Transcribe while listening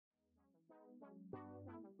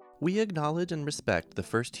We acknowledge and respect the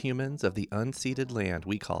first humans of the unceded land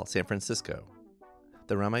we call San Francisco,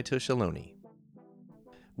 the Ramaytush Ohlone.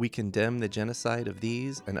 We condemn the genocide of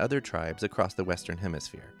these and other tribes across the Western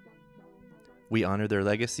Hemisphere. We honor their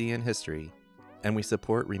legacy and history, and we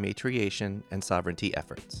support rematriation and sovereignty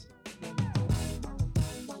efforts.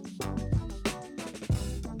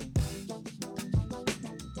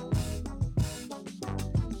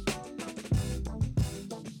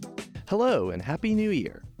 Hello and Happy New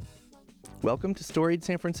Year! Welcome to Storied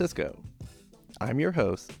San Francisco. I'm your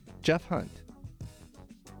host, Jeff Hunt.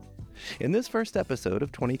 In this first episode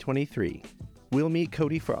of 2023, we'll meet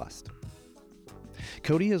Cody Frost.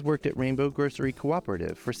 Cody has worked at Rainbow Grocery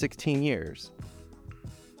Cooperative for 16 years.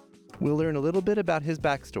 We'll learn a little bit about his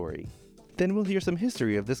backstory, then we'll hear some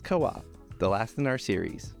history of this co-op, the last in our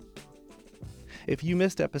series. If you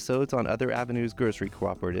missed episodes on Other Avenues Grocery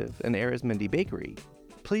Cooperative and Arizmendi Bakery,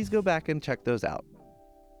 please go back and check those out.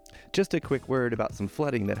 Just a quick word about some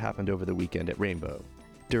flooding that happened over the weekend at Rainbow,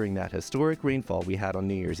 during that historic rainfall we had on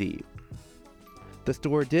New Year's Eve. The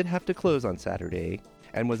store did have to close on Saturday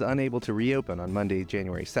and was unable to reopen on Monday,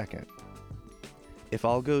 January 2nd. If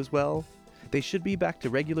all goes well, they should be back to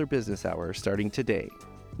regular business hours starting today,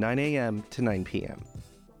 9 a.m. to 9 p.m.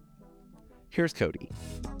 Here's Cody.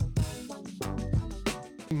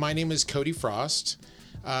 My name is Cody Frost.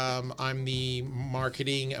 I'm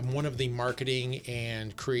one of the marketing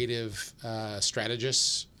and creative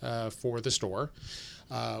strategists for the store,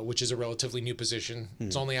 which is a relatively new position.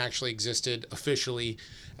 It's only actually existed officially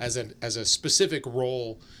as a specific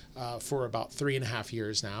role for about 3.5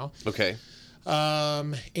 years now. Okay.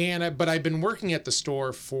 But I've been working at the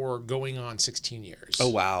store for going on 16 years. Oh,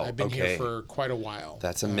 wow. I've been here for quite a while.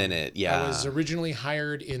 That's a minute, yeah. I was originally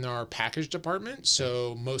hired in our package department,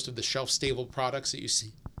 so most of the shelf-stable products that you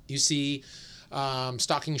see,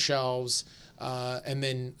 stocking shelves, and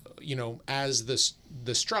then, as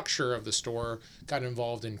the structure of the store got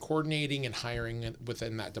involved in coordinating and hiring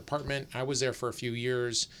within that department, I was there for a few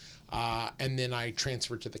years. And then I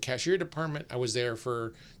transferred to the cashier department. I was there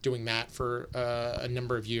for doing that for a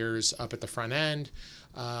number of years up at the front end,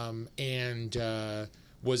 and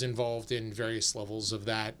was involved in various levels of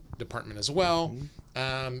that department as well,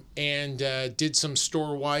 and did some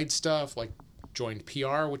store-wide stuff, like joined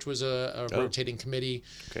PR, which was a rotating committee,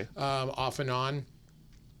 off and on.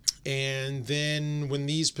 And then when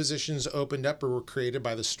these positions opened up or were created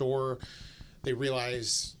by the store,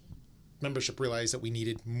 membership realized that we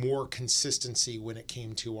needed more consistency when it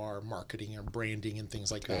came to our marketing and branding and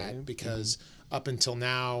things like that, because up until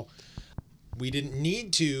now, we didn't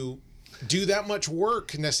need to do that much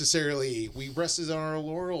work necessarily. We rested on our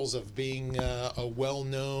laurels of being a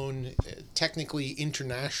well-known, technically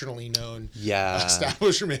internationally known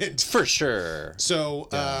establishment. For sure. So,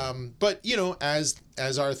 but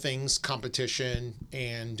as our things, competition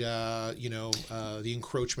and the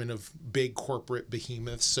encroachment of big corporate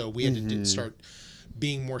behemoths, so we had to start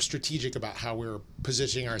being more strategic about how we're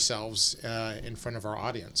positioning ourselves in front of our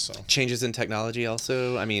audience. So changes in technology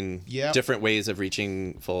also. I mean, different ways of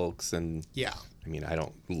reaching folks, and I mean, I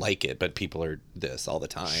don't like it, but people are this all the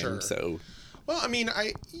time. Sure. So, well, I mean,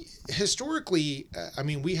 historically,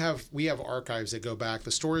 we have archives that go back.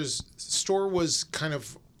 The store was kind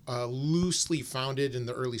of loosely founded in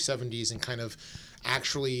the early 70s and kind of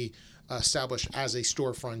actually established as a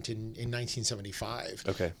storefront in 1975.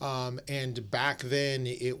 Okay. And back then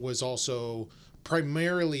it was also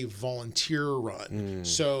primarily volunteer run.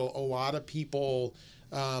 So a lot of people,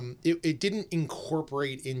 it didn't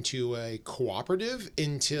incorporate into a cooperative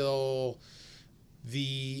until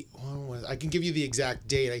I can give you the exact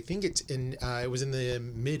date. I think it was in the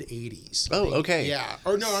mid 80s. Oh, okay. Yeah.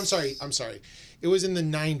 Or no, I'm sorry. It was in the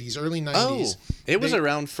 90s, early 90s. Oh, it was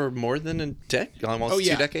around for more than a decade, almost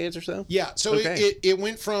 2 decades or so? Yeah, so it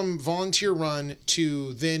went from volunteer run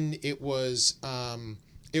to then it was a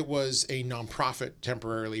nonprofit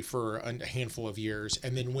temporarily for a handful of years.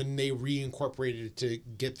 And then when they reincorporated it to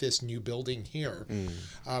get this new building here,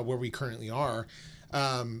 where we currently are,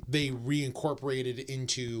 they reincorporated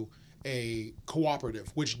into a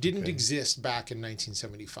cooperative, which didn't exist back in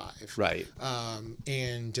 1975. Right.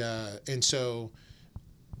 And so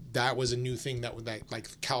that was a new thing that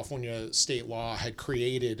like California state law had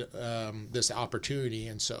created this opportunity,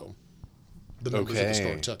 and so the members of the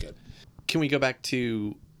store took it. Can we go back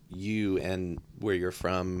to you and where you're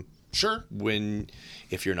from? Sure.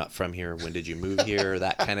 If you're not from here, when did you move here?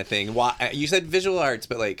 That kind of thing. Why you said visual arts,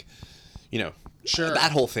 but sure,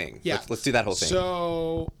 that whole thing. Yeah. Let's do that whole thing.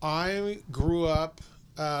 So I grew up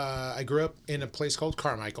I grew up in a place called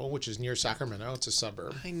Carmichael, which is near Sacramento. It's a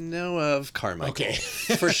suburb. I know of Carmichael. Okay.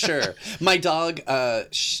 For sure. My dog,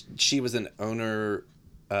 she was an owner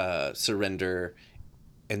surrender,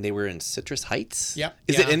 and they were in Citrus Heights. Yep.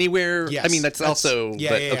 Is it anywhere? Yes. I mean, that's also. Yeah,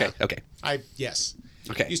 but, yeah, okay. Yes.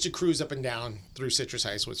 Okay. Used to cruise up and down through Citrus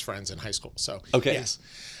Heights with friends in high school. So Okay. yes.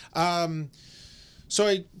 So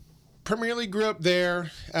I primarily grew up there,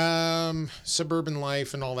 suburban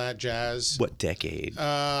life and all that jazz. What decade?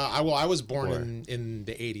 I was born in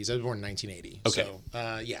the 80s. I was born in 1980. Okay.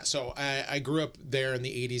 So, so I grew up there in the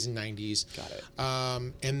 80s and 90s. Got it.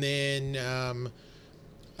 And then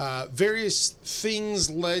various things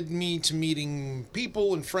led me to meeting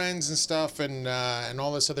people and friends and stuff and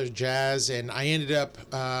all this other jazz. And I ended up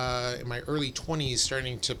in my early 20s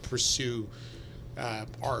starting to pursue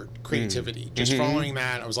art, creativity. Just following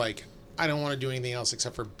that, I was like, I don't want to do anything else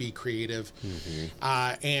except for be creative.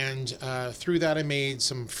 And through that, I made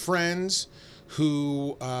some friends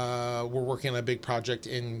who were working on a big project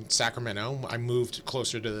in Sacramento. I moved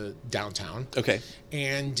closer to downtown. Okay.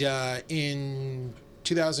 And in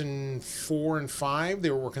 2004 and 5,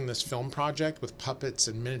 they were working on this film project with puppets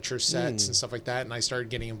and miniature sets and stuff like that. And I started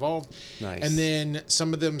getting involved. Nice. And then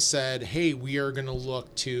some of them said, hey, we are going to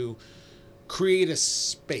look to create a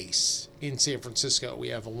space in San Francisco. We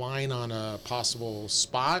have a line on a possible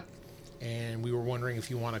spot, and we were wondering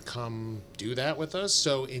if you want to come do that with us.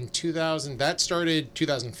 So in 2000, that started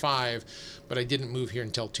 2005, but I didn't move here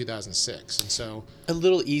until 2006. And so a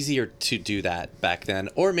little easier to do that back then,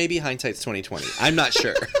 or maybe hindsight's 2020. I'm not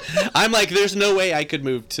sure. I'm like, there's no way I could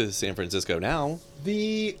move to San Francisco now.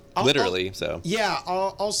 I'll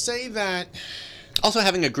say that. Also,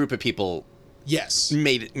 having a group of people Yes.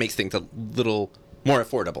 makes things a little more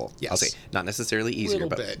affordable. Yes. I'll say not necessarily easier,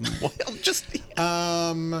 but bit. Well, just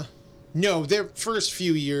No, their first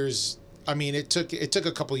few years, I mean, it took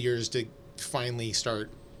a couple years to finally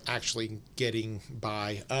start actually getting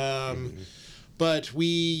by. But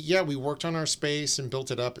we worked on our space and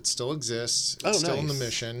built it up. It still exists. It's still in the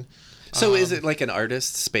mission. So is it like an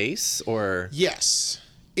artist space or? Yes.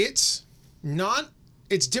 It's not.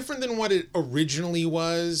 It's different than what it originally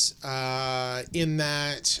was, in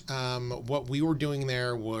that what we were doing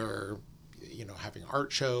there were, having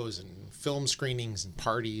art shows and film screenings and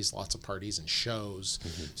parties, lots of parties and shows.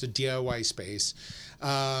 It's a DIY space.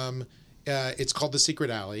 It's called The Secret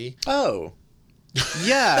Alley. Oh,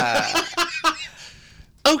 yeah.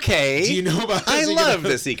 Okay. Do you know about I love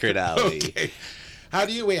The Secret Alley. Okay. How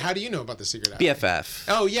do you know about The Secret Alley? BFF.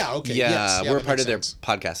 Oh, yeah. Okay. Yeah, yes, we're part of their sense.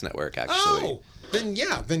 podcast network, actually. Oh.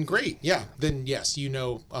 Then great. Yeah. Then yes,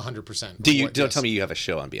 100%. Don't tell me you have a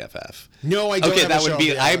show on BFF. No, I don't. Okay, have that a would show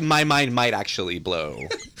be. on BFF. My mind might actually blow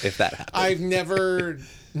if that happened. I've never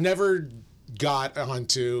got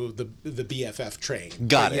onto the BFF train.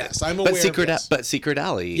 Got it. Yes, I'm aware. But Secret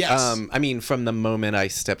Alley. Yes. I mean, from the moment I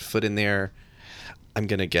stepped foot in there, I'm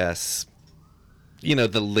gonna guess,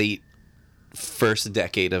 the late first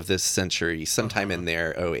decade of this century, sometime in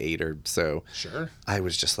there, 08 or so. Sure. I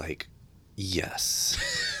was just like, yes.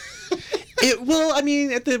 At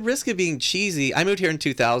the risk of being cheesy, I moved here in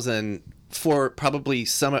 2000 for probably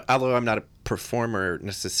although I'm not a performer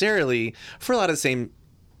necessarily, for a lot of the same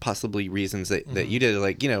possibly reasons that you did,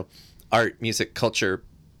 like, art, music, culture,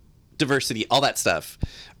 diversity, all that stuff.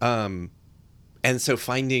 And so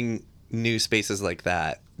finding new spaces like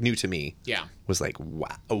that, new to me, was like,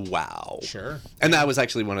 wow. Sure. And that was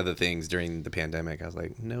actually one of the things during the pandemic. I was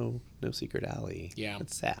like, no Secret Alley. Yeah.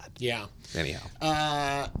 It's sad. Yeah.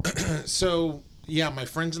 Anyhow. So, my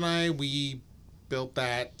friends and I, we built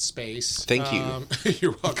that space. Thank you.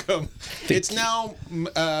 You're welcome. It's now,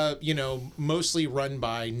 mostly run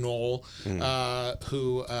by Noel,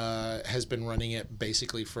 who has been running it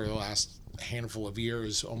basically for the last handful of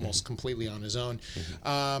years, almost completely on his own.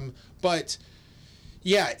 But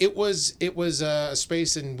yeah, it was a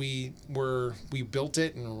space, and we built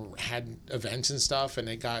it and had events and stuff, and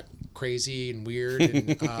it got crazy and weird,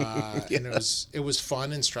 and and it was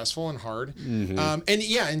fun and stressful and hard. And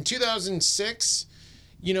in 2006,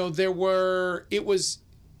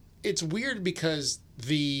 it's weird because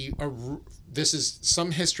this is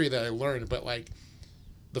some history that I learned, but like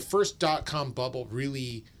the first .com bubble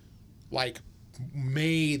really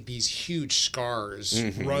made these huge scars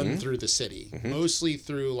run through the city, mostly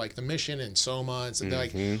through like the Mission and Soma and stuff,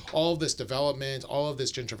 like all of this development, all of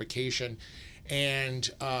this gentrification, and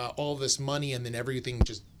all of this money, and then everything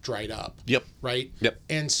just dried up. Yep. Right. Yep.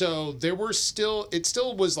 And so it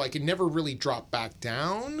still was like, it never really dropped back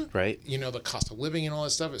down. Right. The cost of living and all that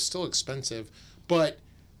stuff is still expensive, but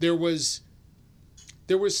there was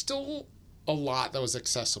still a lot that was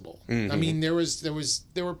accessible. I mean, there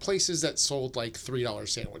were places that sold like $3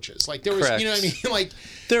 sandwiches. Like there was, Correct. you know what I mean? Like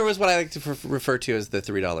There was what I like to refer to as the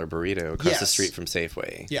 $3 burrito across the Yes. street from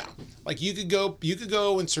Safeway. yeah, like you could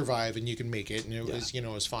go and survive and you can make it and it was, it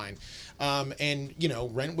was fine. And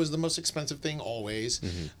rent was the most expensive thing always.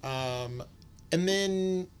 And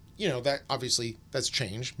then, that obviously that's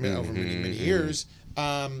changed over many years.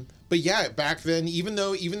 But yeah, back then, even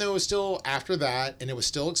though it was still after that and it was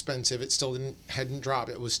still expensive, it still hadn't dropped.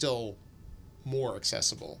 It was still more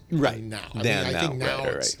accessible Right. than now. Than I think now, now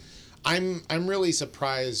right, it's, right. I'm really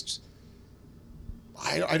surprised.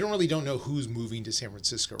 I don't know who's moving to San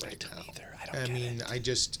Francisco right now. either. I don't get it. I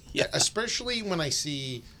just, Yeah. especially when I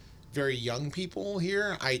see very young people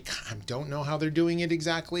here, I don't know how they're doing it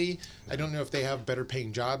exactly. I don't know if they have better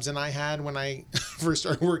paying jobs than I had when I first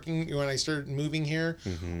started working, when I started moving here,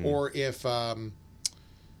 or if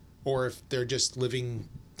they're just living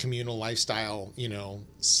communal lifestyle,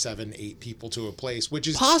 7, 8 people to a place, which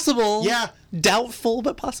is Possible. Yeah. Doubtful,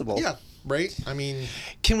 but possible. Yeah. Right. I mean,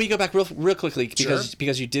 Can we go back real quickly because Sure.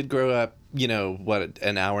 because you did grow up,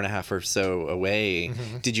 an hour and a half or so away.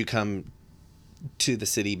 Mm-hmm. Did you come to the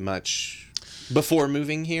city much before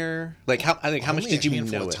moving here? Like how much only did a you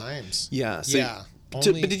handful know of it? times. Yeah. So Yeah. but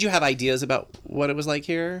Only- did you have ideas about what it was like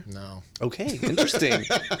here? No. Okay, interesting.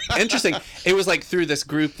 Interesting. It was like through this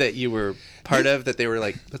group that you were part of that they were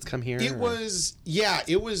like, let's come here. It was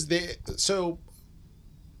the so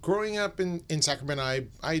growing up in Sacramento,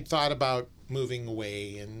 I thought about moving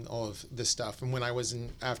away and all of this stuff. And when I was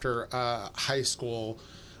after high school,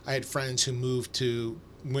 I had friends who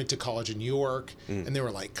went to college in New York, and they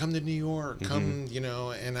were like, "Come to New York, come,"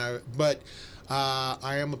 And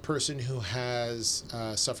I am a person who has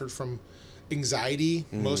suffered from anxiety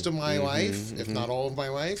most of my life, if not all of my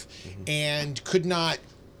life, and could not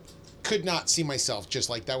see myself just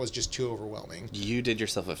like that. Was just too overwhelming. You did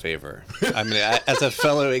yourself a favor. I mean, as a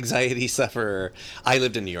fellow anxiety sufferer, I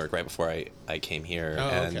lived in New York right before I came here. Oh,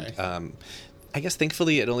 and okay. I guess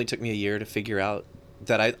thankfully it only took me a year to figure out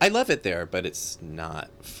that I love it there, but it's not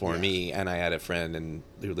for me. And I had a friend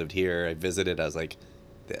who lived here. I visited. I was like,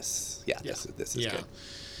 this is good.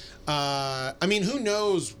 I mean, who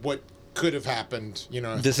knows what could have happened,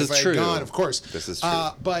 This if is I had true. gone, of course. This is true.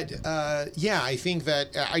 But I think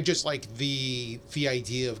that I just like the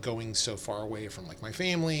idea of going so far away from like my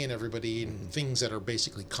family and everybody and things that are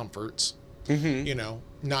basically comforts,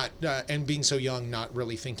 not and being so young, not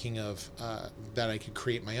really thinking of that I could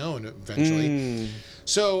create my own eventually.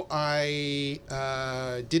 So I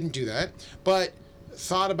didn't do that, but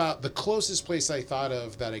thought about the closest place I thought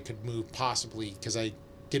of that I could move possibly, because I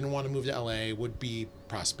didn't want to move to LA, would be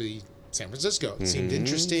possibly San Francisco. It seemed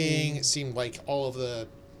interesting. It seemed like all of the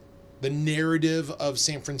narrative of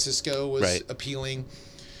San Francisco was appealing.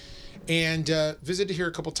 And visited here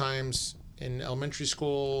a couple times in elementary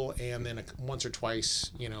school, and then once or twice,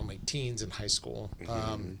 my teens and high school,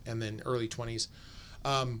 and then early 20s.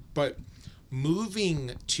 But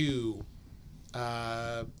moving to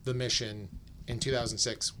the Mission in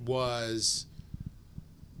 2006 was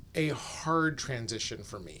a hard transition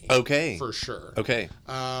for me. Okay. For sure. Okay.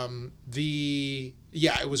 It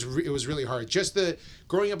was really hard. Just the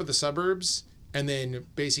growing up in the suburbs and then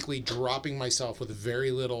basically dropping myself with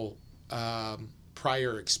very little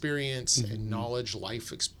prior experience and knowledge,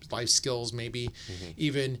 life skills, maybe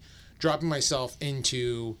even dropping myself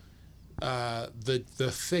into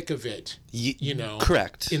the thick of it,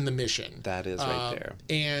 correct. in the Mission. That is right there.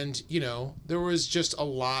 And, there was just a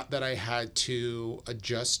lot that I had to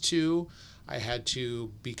adjust to. I had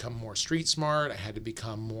to become more street smart. I had to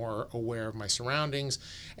become more aware of my surroundings.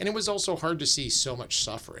 And it was also hard to see so much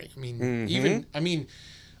suffering. I mean,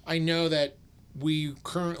 I know that we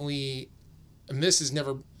currently, and this has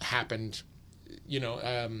never happened,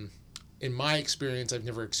 in my experience, I've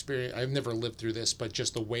never lived through this, but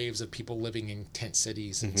just the waves of people living in tent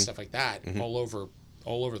cities and stuff like that all over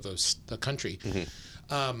the country.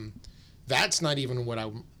 That's not even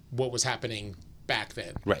what was happening back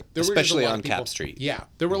then. Right. There were just Especially a lot on of people, Cap Street. Yeah.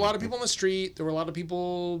 There were a lot of people on the street. There were a lot of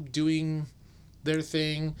people doing their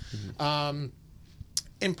thing. And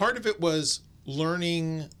part of it was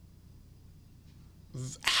learning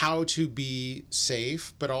how to be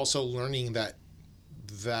safe, but also learning that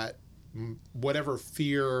whatever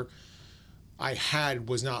fear I had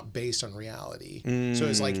was not based on reality. So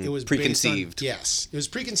it's like it was preconceived. Based on, yes, it was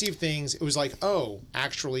preconceived things. It was like, oh,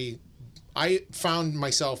 actually, I found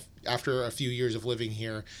myself after a few years of living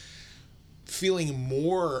here feeling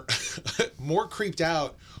more creeped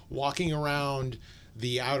out walking around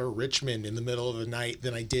the outer Richmond in the middle of the night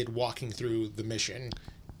than I did walking through the Mission.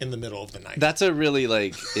 in the middle of the night. That's a really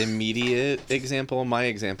like immediate example. My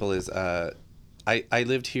example is I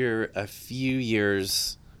lived here a few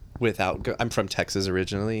years without I'm from Texas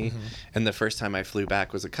originally, and the first time I flew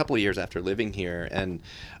back was a couple of years after living here, and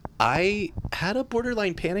I had a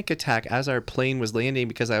borderline panic attack as our plane was landing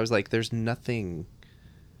because I was like, there's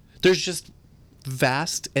just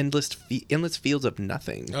vast endless fields of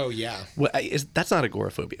nothing. Oh yeah. That's not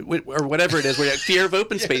agoraphobia or whatever it is, where you have fear of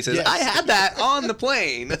open spaces. Yes. I had that on the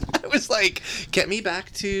plane. I was like, get me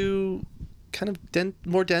back to kind of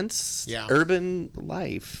more dense urban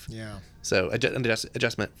life. Yeah. So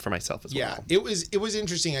adjustment for myself as well. Yeah, it was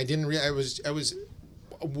interesting. I didn't realize I was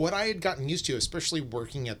what I had gotten used to, especially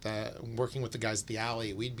working with the guys at the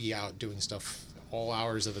alley. We'd be out doing stuff all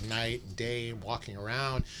hours of the night and day, walking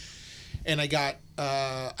around. And I got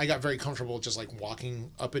very comfortable just like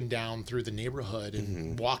walking up and down through the neighborhood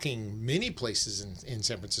and walking many places in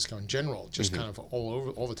San Francisco in general, just kind of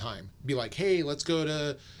all the time. Be like, hey, let's go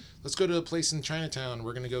to a place in Chinatown.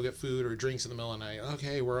 We're gonna go get food or drinks in the middle of the night.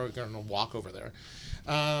 Okay, we're gonna walk over there.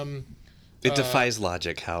 It defies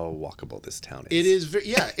logic how walkable this town is. It is,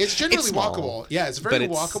 it's generally it's small, walkable. Yeah, it's very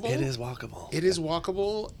walkable. It is walkable. It is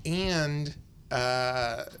walkable, and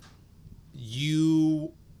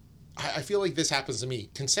I feel like this happens to me.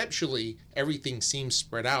 Conceptually, everything seems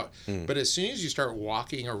spread out. But as soon as you start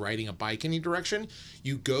walking or riding a bike any direction,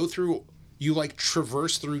 you like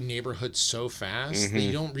traverse through neighborhoods so fast that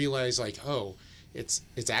you don't realize like, oh, it's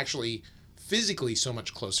actually physically so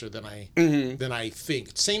much closer than I think.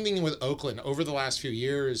 Same thing with Oakland. Over the last few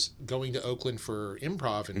years, going to Oakland for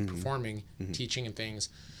improv and performing, teaching and things,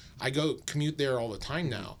 I commute there all the time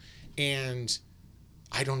now. And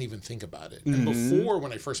I don't even think about it. And before,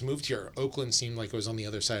 when I first moved here, Oakland seemed like it was on the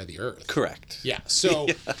other side of the earth. Correct. Yeah. So,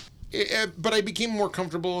 but I became more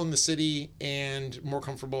comfortable in the city and more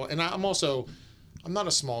comfortable. And I'm not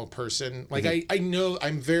a small person. Like I know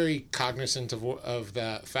I'm very cognizant of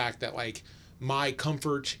the fact that like my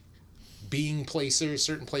comfort being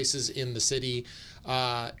certain places in the city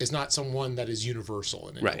is not someone that is universal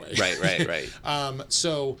in any way. Right.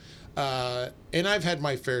 So, and I've had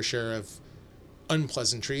my fair share of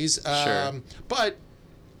unpleasantries. But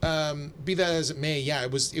be that as it may,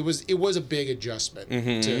 it was a big adjustment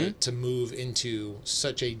to move into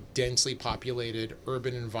such a densely populated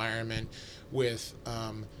urban environment with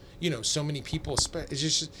so many people.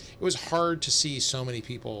 It was hard to see so many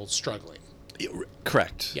people struggling.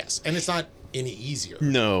 Correct. Yes, and it's not any easier.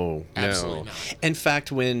 No, absolutely not. In fact,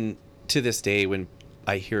 to this day, when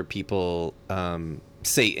I hear people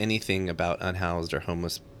say anything about unhoused or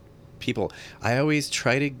homeless people, I always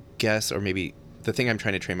try to guess, or maybe the thing I'm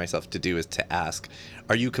trying to train myself to do is to ask,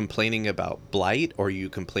 are you complaining about blight, or are you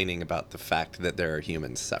complaining about the fact that there are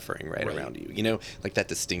humans suffering right around you? Like that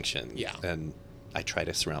distinction. Yeah. And I try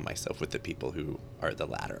to surround myself with the people who are the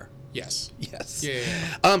latter. Yes. Yeah.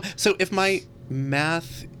 So if my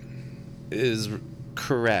math is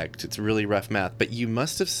correct, it's really rough math, but you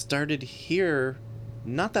must have started here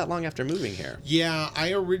not that long after moving here. Yeah,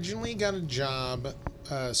 I originally got a job.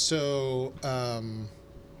 Ariel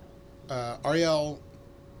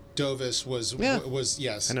Dovis was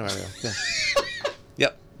yes. I know Ariel. Yeah.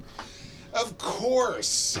 Yep. Of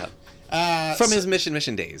course. Yep. From his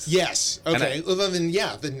mission days. Yes. Okay. Then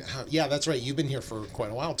that's right. You've been here for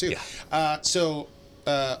quite a while too. Yeah.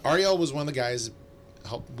 Ariel was one of the guys.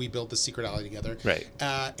 We built the Secret Alley together. Right.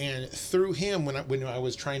 And through him, when I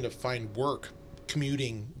was trying to find work,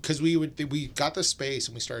 commuting, because we got the space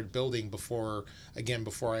and we started building before I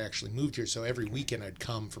actually moved here. So every weekend I'd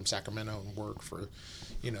come from Sacramento and work for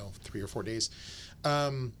 3 or 4 days.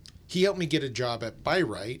 He helped me get a job at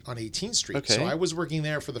By-Right on 18th Street. Okay. So I was working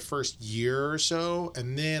there for the first year or so,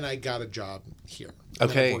 and then I got a job here. And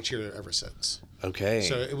Okay. I've worked here ever since. Okay.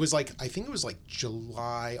 So it was like, I think it was like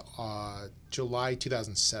July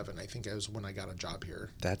 2007. I think it was when I got a job here.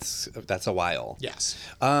 That's a while. Yes.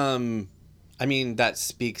 I mean, that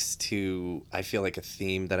speaks to, I feel like, a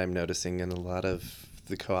theme that I'm noticing in a lot of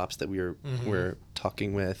the co-ops that we're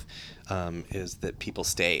talking with, is that people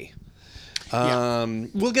stay.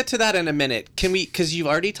 We'll get to that in a minute. Can we, because you've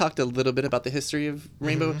already talked a little bit about the history of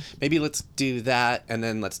Rainbow, maybe let's do that, and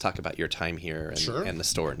then let's talk about your time here and the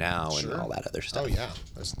store now and all that other stuff. Oh yeah,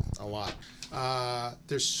 there's a lot.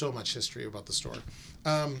 There's so much history about the store.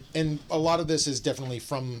 And a lot of this is definitely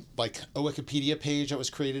from like a Wikipedia page that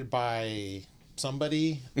was created by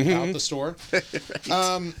somebody about the store. Right.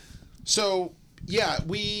 So yeah,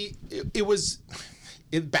 it was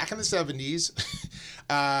back in the 70s.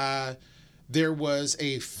 There was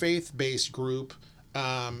a faith-based group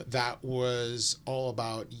that was all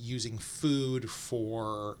about using food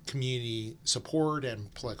for community support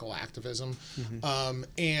and political activism.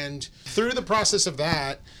 And through the process of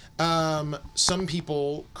that, some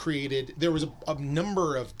people created, there was a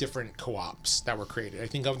number of different co-ops that were created. I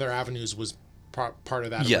think Other Avenues was part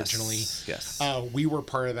of that originally. Yes. We were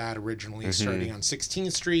part of that originally, starting on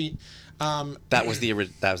 16th Street. That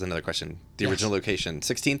was another question. The original location,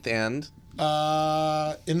 16th and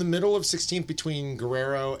in the middle of 16th between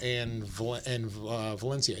Guerrero and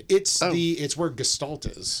Valencia. It's where Gestalt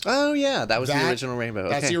is. Oh yeah, that was the original Rainbow.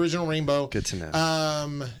 That's the original Rainbow. Good to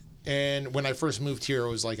know. And when I first moved here, it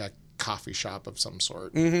was like a coffee shop of some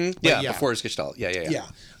sort. Yeah, before it's Gestalt. Yeah.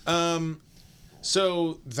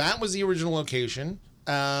 So that was the original location.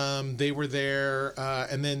 They were there,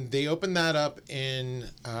 and then they opened that up in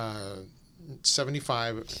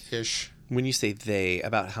 75-ish. When you say they,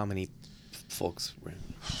 about how many folks were?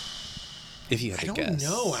 If you had to guess. I don't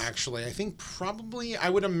know, actually. I think probably, I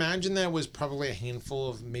would imagine that it was probably a handful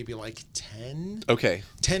of maybe like 10. Okay.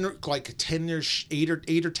 10, like 10 or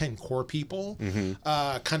 8 or 10 core people,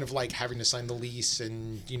 kind of like having to sign the lease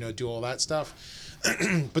and, do all that stuff.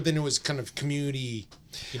 But then it was kind of community,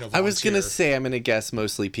 volunteer. I was going to say, I'm going to guess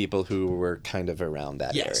mostly people who were kind of around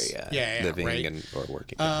that area. Living right? or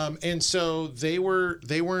working. And so they were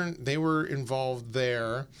involved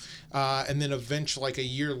there. And then eventually, like a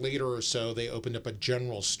year later or so, they opened up a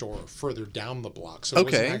general store further down the block. So it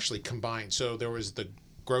wasn't actually combined. So there was the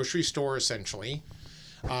grocery store essentially.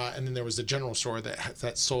 And then there was the general store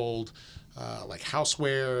that sold like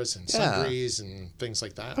housewares and sundries and things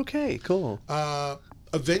like that. Okay, cool.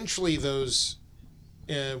 Eventually, those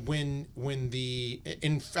in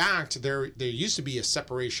fact there used to be a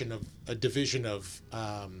division of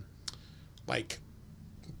like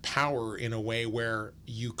power in a way where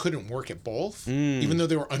you couldn't work at both, even though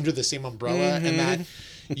they were under the same umbrella, and that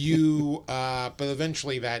but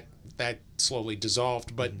eventually that slowly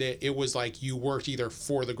dissolved, but it was like you worked either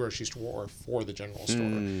for the grocery store or for the general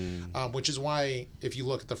store, which is why if you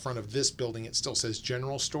look at the front of this building, it still says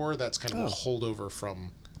general store. That's kind of a holdover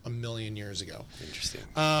from a million years ago. Interesting.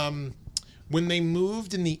 When they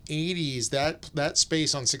moved in the 80s, that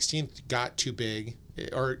space on 16th got too big,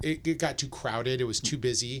 or it got too crowded. It was too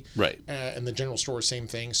busy. Right. And the general store, same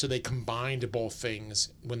thing. So they combined both things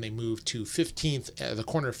when they moved to 15th, the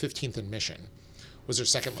corner of 15th and Mission was their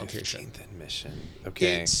second location. 15th and Mission.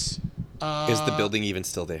 Okay. Is the building even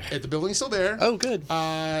still there? The building's still there. Oh, good.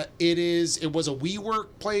 It was a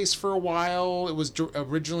WeWork place for a while. It was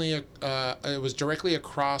originally it was directly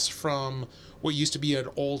across from what used to be an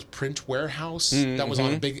old print warehouse that was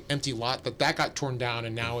on a big empty lot, but that got torn down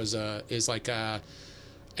and now is I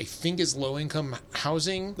think is low income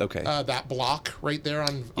housing. Okay. That block right there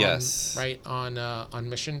on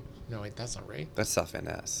Mission. No, wait, that's not right. That's South Van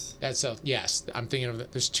Ness. That's South. Yes, I'm thinking of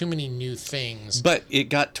that. There's too many new things. But it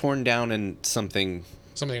got torn down and something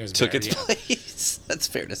was took better, its place. That's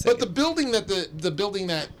fair to say. But the building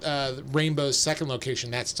that Rainbow's second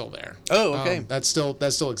location, that's still there. Oh, okay. That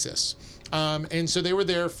still exists. And so they were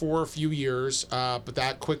there for a few years, but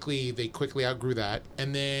they quickly outgrew that,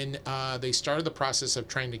 and then they started the process of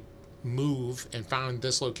trying to move and found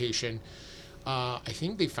this location. I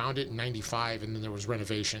think they found it in '95, and then there was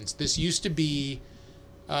renovations. This used to be,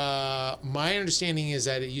 my understanding is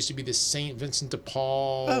that it used to be the St. Vincent de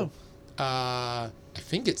Paul. Oh. I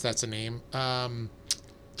think that's the name.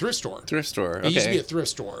 Thrift store. Thrift store. Okay. It used to be a thrift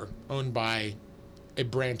store owned by a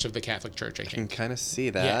branch of the Catholic Church, I think. I can kind of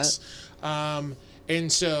see that. Yes.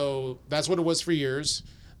 And so that's what it was for years.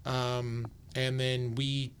 And then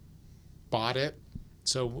we bought it.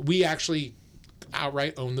 So we actually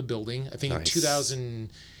outright owned the building. I think in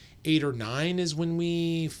 2008 or 9 is when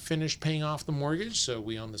we finished paying off the mortgage. So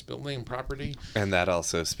we own this building and property. And that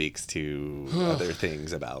also speaks to other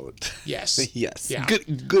things about. Yes. Yes. Yeah.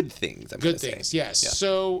 Good things. Good things. Yes. Yeah.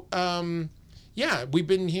 So, we've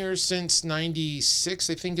been here since '96,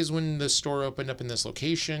 I think, is when the store opened up in this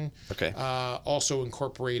location. Okay. Also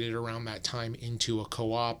incorporated around that time into a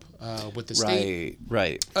co-op with the state.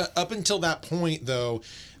 Right. Up until that point, though,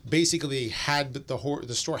 basically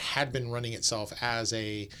the store had been running itself as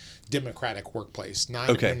a democratic workplace, not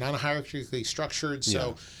hierarchically structured.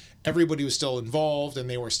 So everybody was still involved, and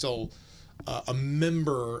they were still a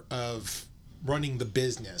member of running the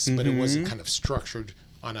business, but it wasn't kind of structured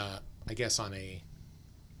on a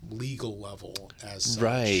legal level as such.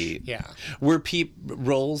 Right. Yeah. Were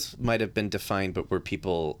roles might have been defined, but were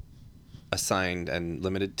people assigned and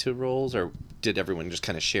limited to roles, or did everyone just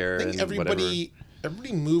kind of share? I think everybody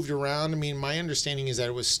moved around. I mean, my understanding is that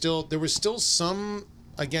there was still some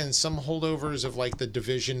again, some holdovers of like the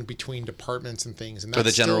division between departments and things. And that's For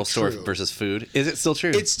the general still store true. versus food. Is it still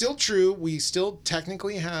true? It's still true. We still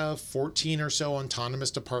technically have 14 or so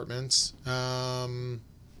autonomous departments.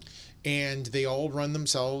 And they all run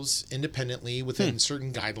themselves independently within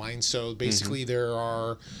certain guidelines. So basically there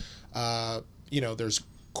are, there's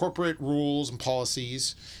corporate rules and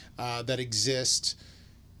policies that exist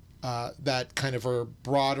that kind of are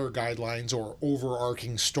broader guidelines or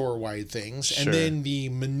overarching store-wide things. Sure. And then the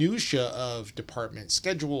minutia of department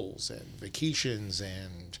schedules and vacations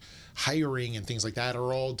and hiring and things like that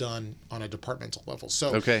are all done on a departmental level.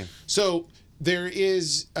 So, Okay. So there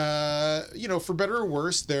is, for better or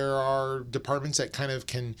worse, there are departments that kind of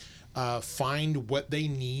can find what they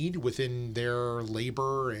need within their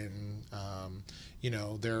labor and,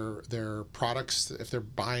 their products. If they're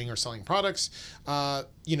buying or selling products,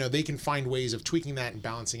 they can find ways of tweaking that and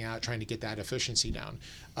balancing out, trying to get that efficiency down.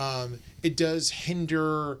 It does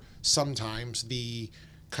hinder sometimes the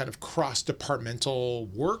kind of cross-departmental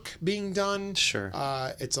work being done. Sure.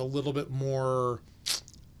 It's a little bit more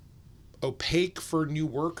opaque for new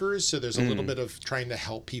workers, so there's a little bit of trying to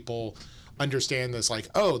help people understand this, like,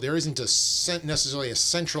 oh, there isn't necessarily a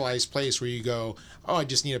centralized place where you go, oh, I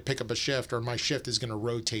just need to pick up a shift, or my shift is going to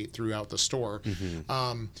rotate throughout the store.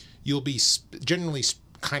 You'll be generally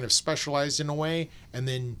kind of specialized in a way, and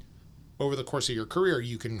then over the course of your career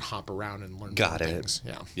you can hop around and learn Got different it.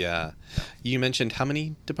 things. Yeah. You mentioned how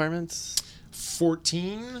many departments?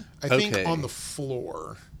 14, I think, Okay. on the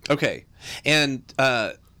floor. Okay. And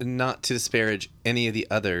not to disparage any of the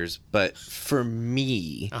others, but for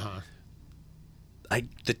me,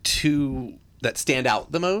 the two that stand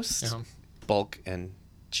out the most, bulk and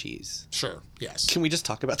cheese. Sure. Yes. Can we just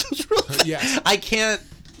talk about those real fast? Yes. I can't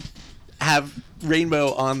have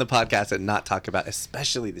Rainbow on the podcast and not talk about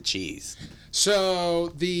especially the cheese.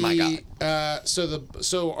 So My God.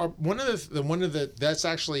 One of the that's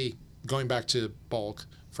actually going back to bulk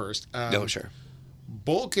first. Sure.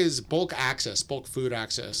 Bulk is bulk access, bulk food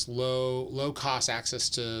access, low cost access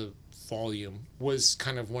to volume was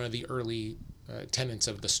kind of one of the early tenets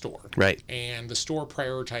of the store. Right. And the store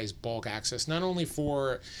prioritized bulk access, not only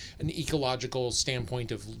for an ecological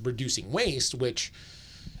standpoint of reducing waste, which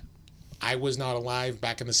I was not alive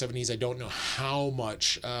back in the 70s. I don't know how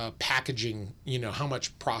much packaging, how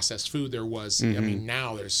much processed food there was. I mean,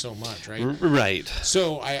 now there's so much, right? Right.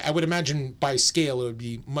 So I would imagine by scale it would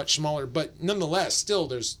be much smaller, but nonetheless, still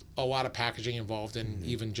there's a lot of packaging involved in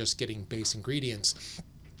even just getting base ingredients.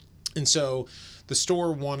 And so the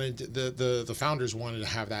store wanted, the founders wanted to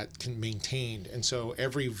have that maintained. And so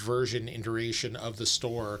every iteration of the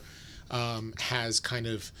store has kind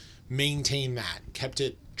of maintained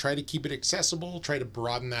that, try to keep it accessible, try to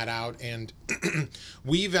broaden that out. And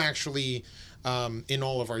we've actually, in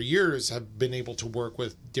all of our years, have been able to work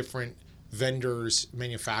with different vendors,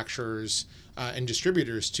 manufacturers, and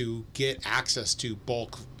distributors to get access to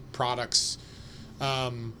bulk products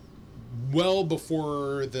well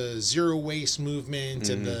before the zero waste movement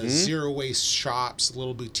and the zero waste shops,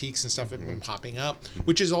 little boutiques and stuff have been popping up,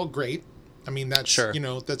 which is all great. I mean, that's, Sure.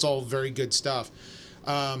 That's all very good stuff.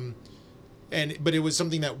 But it was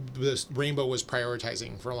something that this Rainbow was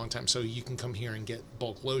prioritizing for a long time. So you can come here and get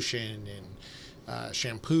bulk lotion and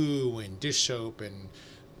shampoo and dish soap and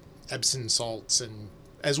Epsom salts, and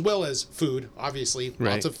as well as food, obviously.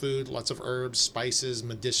 Right. Lots of food, lots of herbs, spices,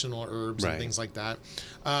 medicinal herbs, Right. and things like that.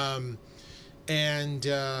 And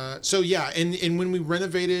when we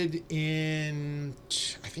renovated in,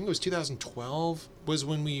 I think it was 2012 was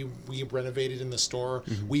when we renovated in the store.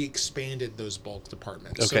 We expanded those bulk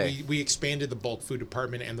departments. Okay. So we expanded the bulk food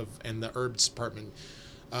department and the herbs department.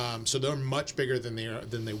 So they're much bigger than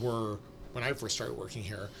they were when I first started working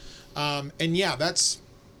here. That's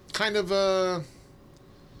kind of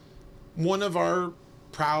one of our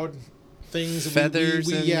proud things. Feathers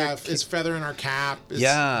it's feather in our cap.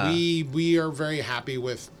 We are very happy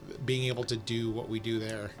with being able to do what we do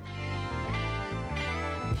there.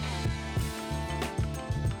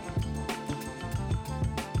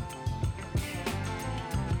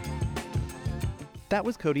 That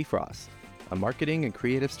was Cody Frost, a marketing and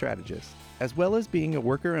creative strategist, as well as being a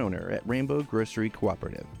worker owner at Rainbow Grocery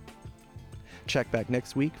Cooperative. Check back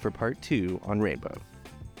next week for part 2 on Rainbow.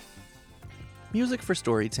 Music for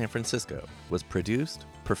Storied San Francisco was produced,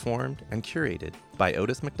 performed, and curated by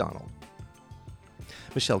Otis McDonald.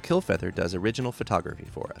 Michelle Kilfeather does original photography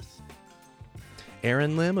for us.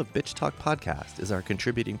 Aaron Lim of Bitch Talk Podcast is our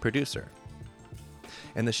contributing producer.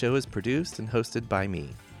 And the show is produced and hosted by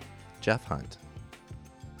me, Jeff Hunt.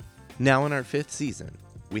 Now in our 5th season,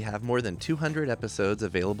 we have more than 200 episodes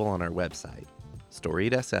available on our website,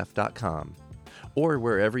 storiedsf.com, or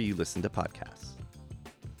wherever you listen to podcasts.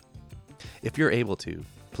 If you're able to,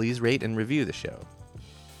 please rate and review the show.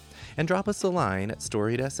 And drop us a line at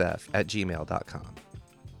storiedsf@gmail.com.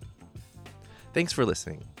 Thanks for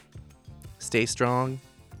listening. Stay strong,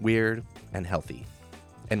 weird, and healthy.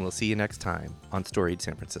 And we'll see you next time on Storied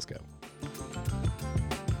San Francisco.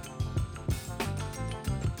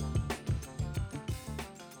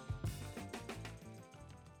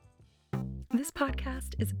 This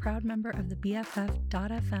podcast is a proud member of the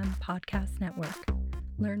BFF.FM podcast network.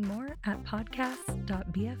 Learn more at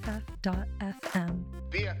podcasts.bff.fm.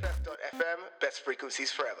 BFF.FM, best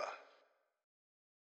frequencies forever.